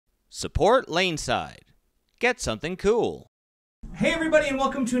Support LaneSide. Get something cool. Hey everybody, and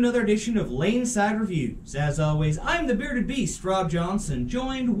welcome to another edition of LaneSide Reviews. As always, I'm the bearded beast, Rob Johnson,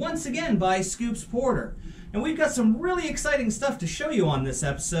 joined once again by Scoops Porter. And we've got some really exciting stuff to show you on this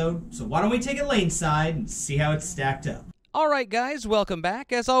episode, so why don't we take it LaneSide and see how it's stacked up. Alright guys, welcome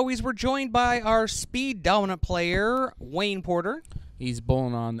back. As always, we're joined by our speed dominant player, Wayne Porter. He's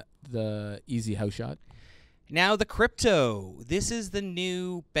bowling on the easy house shot. Now the Crypto. This is the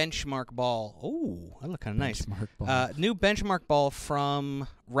new benchmark ball. Oh, that look kind of nice. Benchmark ball. New benchmark ball from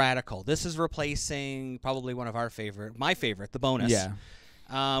Radical. This is replacing probably one of my favorite, the bonus.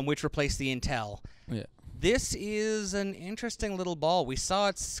 Yeah. Which replaced the Intel. Yeah. This is an interesting little ball. We saw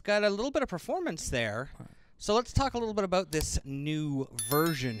it's got a little bit of performance there. So let's talk a little bit about this new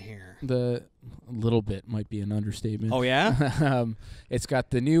version here. The little bit might be an understatement. Oh, yeah? It's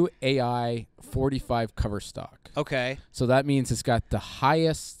got the new AI 45 cover stock. Okay. So that means it's got the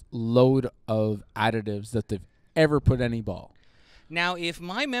highest load of additives that they've ever put any ball. Now, if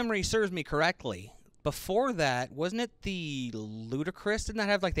my memory serves me correctly, before that, wasn't it the Ludicrous? Didn't that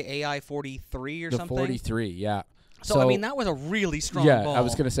have like the AI 43 or something? The 43, yeah. So, I mean, that was a really strong ball. ball. I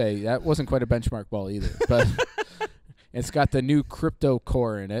was going to say, that wasn't quite a benchmark ball either. But it's got the new crypto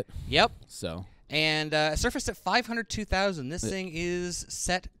core in it. Yep. So. And surfaced at 502,000. This thing is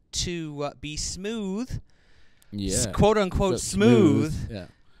set to be smooth. Yeah. Quote-unquote smooth. Yeah.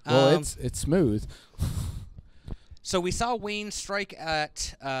 Well, it's smooth. So we saw Wayne strike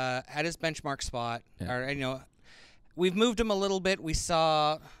at his benchmark spot. Yeah. Or, we've moved him a little bit. We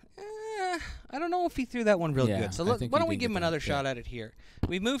saw... I don't know if he threw that one real good. So why don't we give him another shot at it here?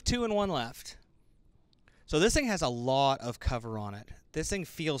 We've moved 2 and 1 left. So this thing has a lot of cover on it. This thing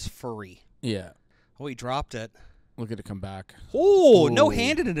feels furry. Yeah. Oh, he dropped it. Look at it come back. Oh,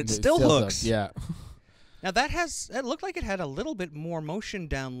 no-handed, and it still hooks. Yeah. Now it looked like it had a little bit more motion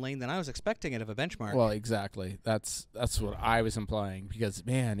down lane than I was expecting it of a benchmark. Well, exactly. That's what I was implying because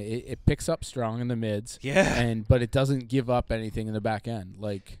man, it picks up strong in the mids. Yeah. But it doesn't give up anything in the back end.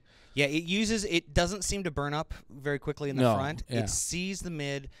 Like. Yeah, it doesn't seem to burn up very quickly in the front. Yeah. It sees the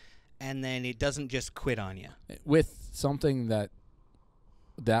mid, and then it doesn't just quit on you. With something that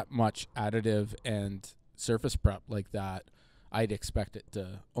much additive and surface prep like that, I'd expect it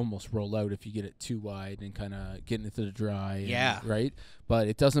to almost roll out if you get it too wide and kind of get into the dry. Yeah. Right? But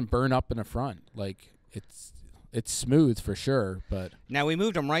it doesn't burn up in the front. Like, it's smooth for sure, but... Now, we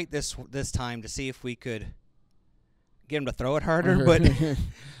moved him right this time to see if we could get him to throw it harder, but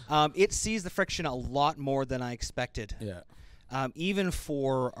it sees the friction a lot more than I expected. Yeah. Even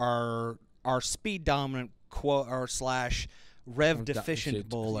for our speed dominant / rev deficient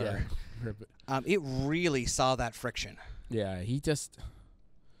bowler, it really saw that friction. Yeah,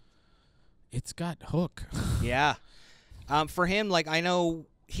 it's got hook. Yeah. For him, like, I know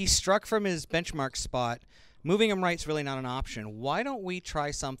he struck from his benchmark spot. Moving him right's really not an option. Why don't we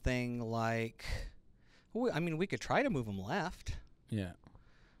try something like... I mean, we could try to move him left. Yeah.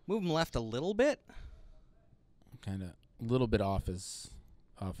 Move him left a little bit. Kind of a little bit off his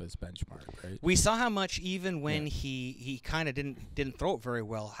benchmark, right? We saw how much even when he kind of didn't throw it very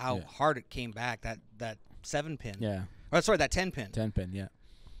well, how hard it came back, that 7-pin. Yeah. Oh, sorry, that 10-pin. 10-pin, yeah.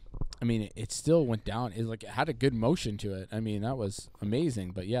 I mean, it still went down. It had a good motion to it. I mean, that was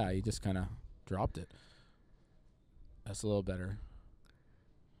amazing. But, yeah, he just kind of dropped it. That's a little better.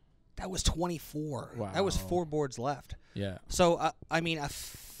 That was 24. Wow. That was 4 boards left. Yeah. So, I mean,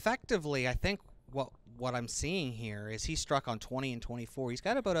 effectively, I think what I'm seeing here is he struck on 20 and 24. He's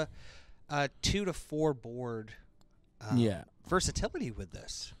got about a 2 to 4 board versatility with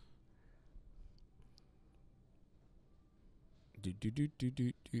this.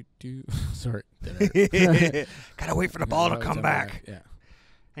 Sorry. Gotta wait for the ball to come back. Yeah.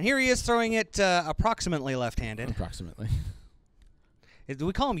 And here he is throwing it approximately left-handed. Approximately. Do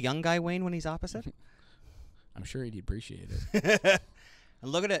we call him young guy Wayne when he's opposite? I'm sure he'd appreciate it.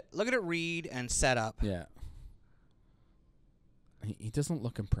 And look at it read and set up. Yeah. He doesn't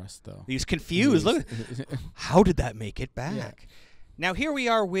look impressed though. He's confused. Look, how did that make it back? Yeah. Now here we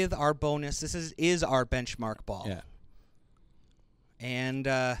are with our bonus. This is our benchmark ball. Yeah. And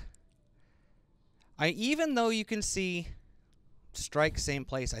even though you can see strike same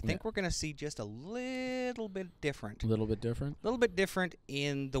place, I think we're going to see just a little bit different. A little bit different? A little bit different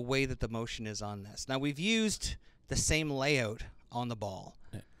in the way that the motion is on this. Now, we've used the same layout on the ball.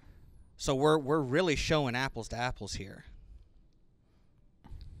 Yeah. So we're really showing apples to apples here.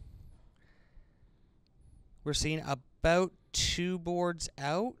 We're seeing about 2 boards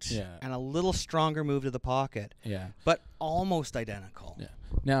out and a little stronger move to the pocket. Yeah. But almost identical. Yeah.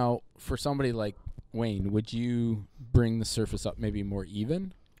 Now, for somebody like Wayne, would you bring the surface up maybe more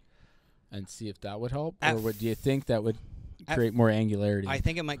even? and see if that would help, or do you think that would create more angularity? I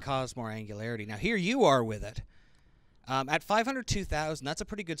think it might cause more angularity. Now here you are with it. At 500 2000, that's a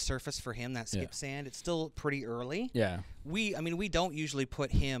pretty good surface for him. That skip sand. It's still pretty early. Yeah. We don't usually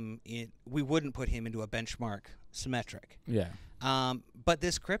put him in. We wouldn't put him into a benchmark symmetric. Yeah. But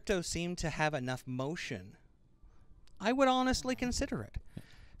this crypto seemed to have enough motion. I would honestly consider it.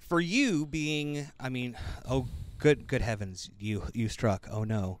 For you being, oh good heavens, you struck. Oh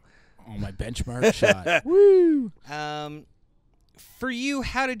no. Oh, my benchmark shot. Woo. For you,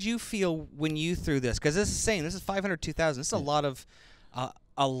 how did you feel when you threw this? Because this is 500 2000. This is a lot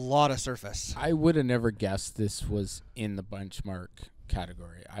of surface. I would have never guessed this was in the benchmark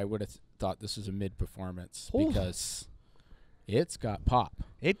category. I would have thought this was a mid-performance because it's got pop.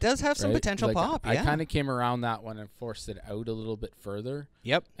 It does have some potential pop. I kind of came around that one and forced it out a little bit further.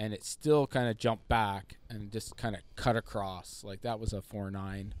 Yep. And it still kind of jumped back and just kind of cut across. Like that was a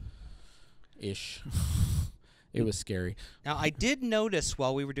 4.9-ish. It was scary. Now, I did notice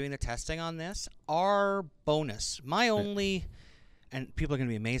while we were doing the testing on this, our bonus, my only, and people are going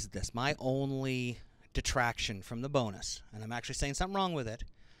to be amazed at this, my only detraction from the bonus, and I'm actually saying something wrong with it,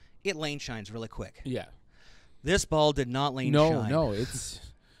 it lane shines really quick. Yeah. This ball did not lane shine. No, it's,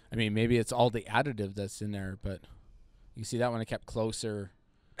 maybe it's all the additive that's in there, but you see that one, it kept closer.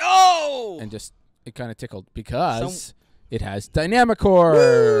 Oh! And just, it kind of tickled because it has dynamic core.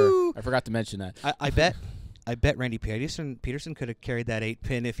 Woo! I forgot to mention that. I bet Randy Peterson could have carried that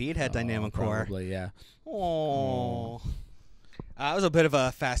 8-pin if he had dynamic core. Probably, yeah. Oh. It was a bit of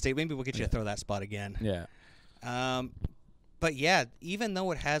a fast 8. Maybe we'll get you to throw that spot again. Yeah. But yeah, even though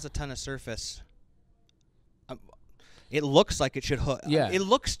it has a ton of surface, it looks like it should hook. Yeah. It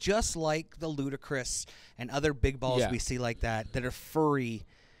looks just like the Ludicrous and other big balls we see like that are furry.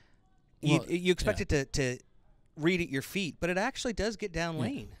 Well, you expect it to read at your feet, but it actually does get down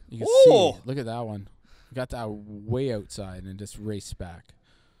lane. You can see. Look at that one. Got that way outside and just race back.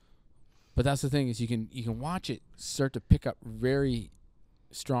 But that's the thing is you can watch it start to pick up very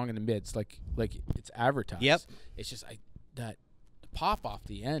strong in the mids, like it's advertised. Yep. It's just that pop off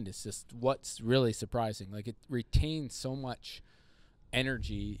the end is just what's really surprising. Like it retains so much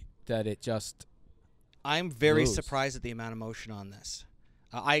energy that it just. I'm very surprised at the amount of motion on this.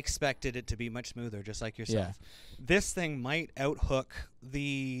 I expected it to be much smoother, just like yourself. Yeah. This thing might outhook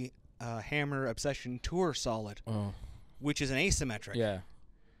the Hammer Obsession Tour Solid, which is an asymmetric. Yeah.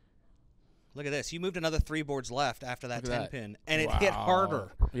 Look at this. You moved another 3 boards left after that 10-pin, and it hit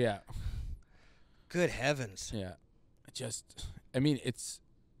harder. Yeah. Good heavens. Yeah. It's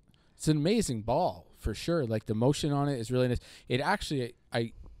an amazing ball for sure. Like the motion on it is really nice. It actually,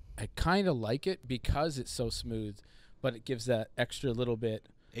 I kind of like it because it's so smooth, but it gives that extra little bit.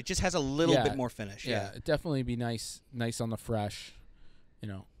 It just has a little bit more finish. Yeah. It'd definitely be nice on the fresh,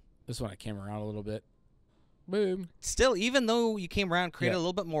 This one I came around a little bit. Boom. Still, even though you came around, created a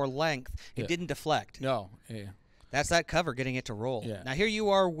little bit more length, it didn't deflect. No. Yeah. That's that cover getting it to roll. Yeah. Now here you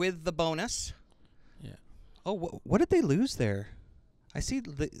are with the bonus. Yeah. Oh, what did they lose there? I see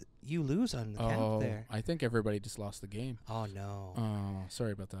you lose on the count there. I think everybody just lost the game. Oh, no. Oh,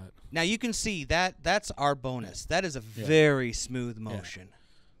 sorry about that. Now you can see that's our bonus. That is a very smooth motion. Yeah.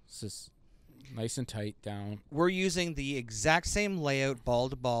 It's just nice and tight down. We're using the exact same layout, ball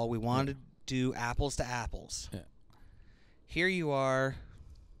to ball. We wanted to do apples to apples. Yeah. Here you are.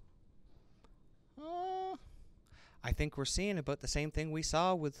 I think we're seeing about the same thing we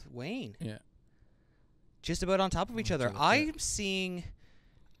saw with Wayne. Yeah. Just about on top of each other. I'm seeing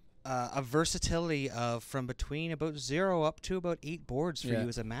a versatility of from between about 0 up to about 8 boards for you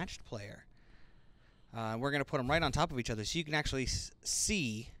as a matched player. We're going to put them right on top of each other so you can actually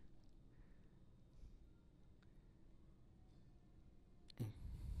see.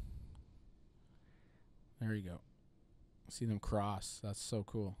 There you go. See them cross. That's so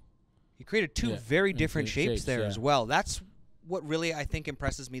cool. You created 2 very different shapes there as well. That's what really I think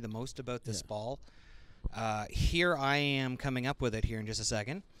impresses me the most about this ball. Here I am coming up with it here in just a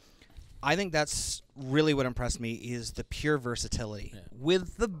second. I think that's really what impressed me is the pure versatility.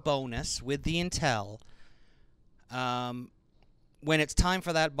 With the bonus, with the intel, when it's time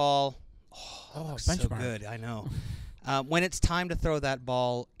for that ball, it's so good, I know. When it's time to throw that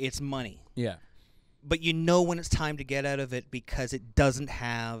ball, it's money. Yeah. But you know when it's time to get out of it because it doesn't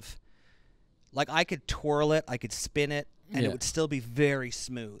have, like I could twirl it, I could spin it, and it would still be very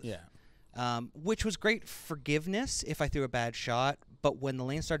smooth. Yeah. Which was great forgiveness if I threw a bad shot. But when the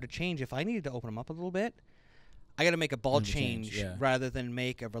lane started to change, if I needed to open them up a little bit, I got to make a ball change rather than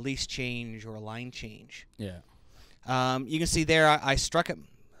make a release change or a line change. Yeah. You can see there I struck it.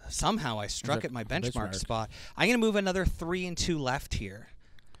 Somehow I struck at my benchmark spot. I'm going to move another 3 and 2 left here.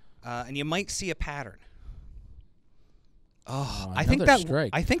 and you might see a pattern. Oh, I think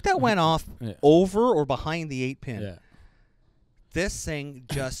that went off over or behind the 8-pin. Yeah. This thing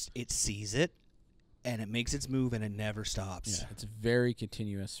just, it sees it, and it makes its move, and it never stops. Yeah, it's very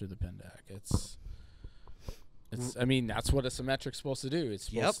continuous through the pin deck. I mean, that's what a symmetric's supposed to do. It's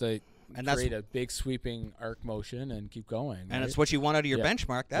supposed to create a big sweeping arc motion and keep going. And it's what you want out of your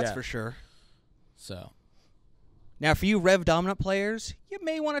benchmark, that's for sure. So. Now, for you rev dominant players, you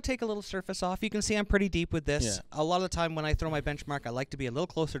may want to take a little surface off. You can see I'm pretty deep with this. Yeah. A lot of the time when I throw my benchmark, I like to be a little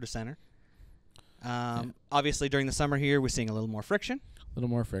closer to center. Obviously, during the summer here, we're seeing a little more friction. A little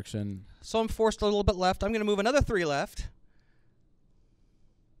more friction. So I'm forced a little bit left. I'm going to move another 3 left.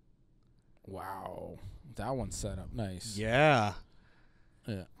 Wow. That one's set up nice. Yeah.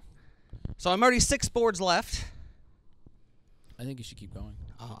 Yeah. So I'm already 6 boards left. I think you should keep going.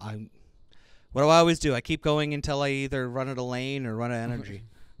 What do I always do? I keep going until I either run out of lane or run out of energy.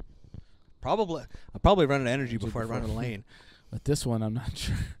 I'll probably run out of energy before I run out of lane. But this one, I'm not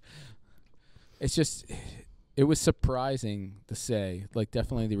sure. It's just, it was surprising to say. Like,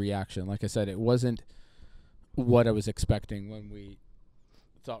 definitely the reaction. Like I said, it wasn't what I was expecting when we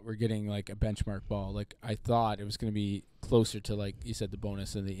thought we're getting, like, a benchmark ball. Like, I thought it was going to be closer to, like you said, the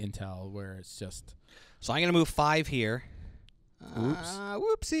bonus and the intel, where it's just. So I'm going to move 5 here. Oops.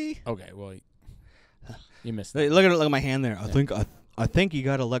 Whoopsie. Okay, well, you missed that. Look at my hand there. I think you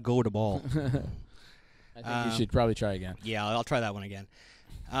got to let go of the ball. I think you should probably try again. Yeah, I'll try that one again.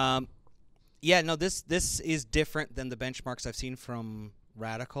 Yeah, no, this is different than the benchmarks I've seen from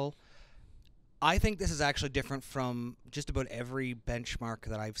Radical. I think this is actually different from just about every benchmark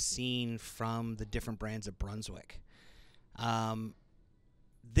that I've seen from the different brands of Brunswick.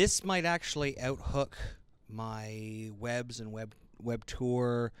 This might actually outhook my Webs and Web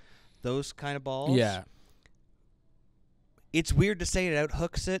Tour, those kind of balls. Yeah. It's weird to say it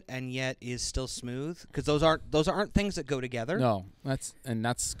outhooks it and yet is still smooth, because those aren't things that go together. No, that's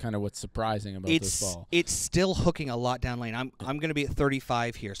kind of what's surprising about this ball. It's still hooking a lot down lane. I'm going to be at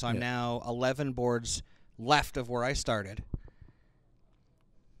 35 here, so I'm now 11 boards left of where I started.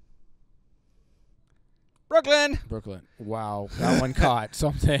 Brooklyn. Wow, that one caught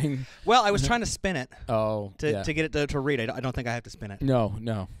something. Well, I was trying to spin it. To get it to read. I don't think I have to spin it.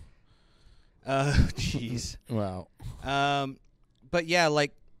 No. Jeez. Wow. But yeah,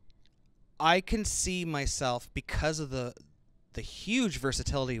 like, I can see myself, because of the huge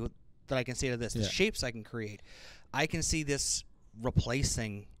versatility that I can see out of this, the shapes I can create. I can see this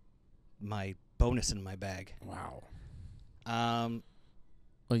replacing my bonus in my bag. Wow.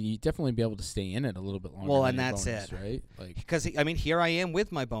 Well, you definitely be able to stay in it a little bit longer. Well, and than that's bonus, it, right? Like, because I mean, here I am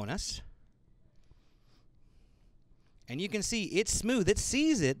with my bonus. And you can see it's smooth. It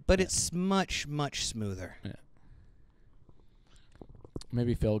sees it, but it's much, much smoother. Yeah.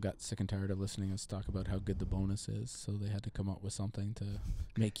 Maybe Phil got sick and tired of listening to us talk about how good the bonus is, so they had to come up with something to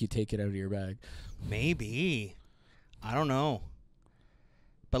make you take it out of your bag. Maybe. I don't know.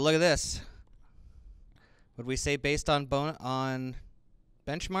 But look at this. Would we say based on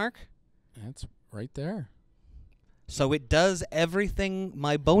benchmark? That's right there. So it does everything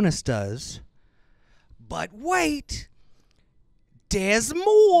my bonus does. But wait, there's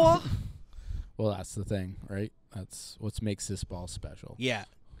more. Well, that's the thing, right? That's what makes this ball special. Yeah.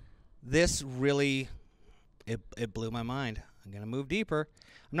 This really, it blew my mind. I'm going to move deeper.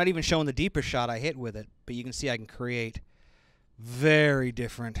 I'm not even showing the deepest shot I hit with it, but you can see I can create very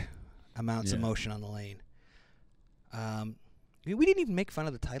different amounts of motion on the lane. We didn't even make fun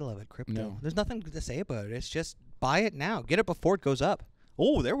of the title of it, Crypto. No. There's nothing to say about it. It's just buy it now. Get it before it goes up.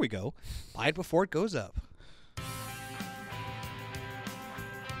 Oh, there we go. Buy it before it goes up.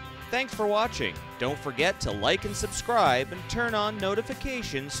 Thanks for watching. Don't forget to like and subscribe and turn on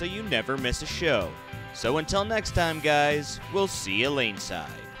notifications so you never miss a show. So until next time, guys, we'll see you LaneSide.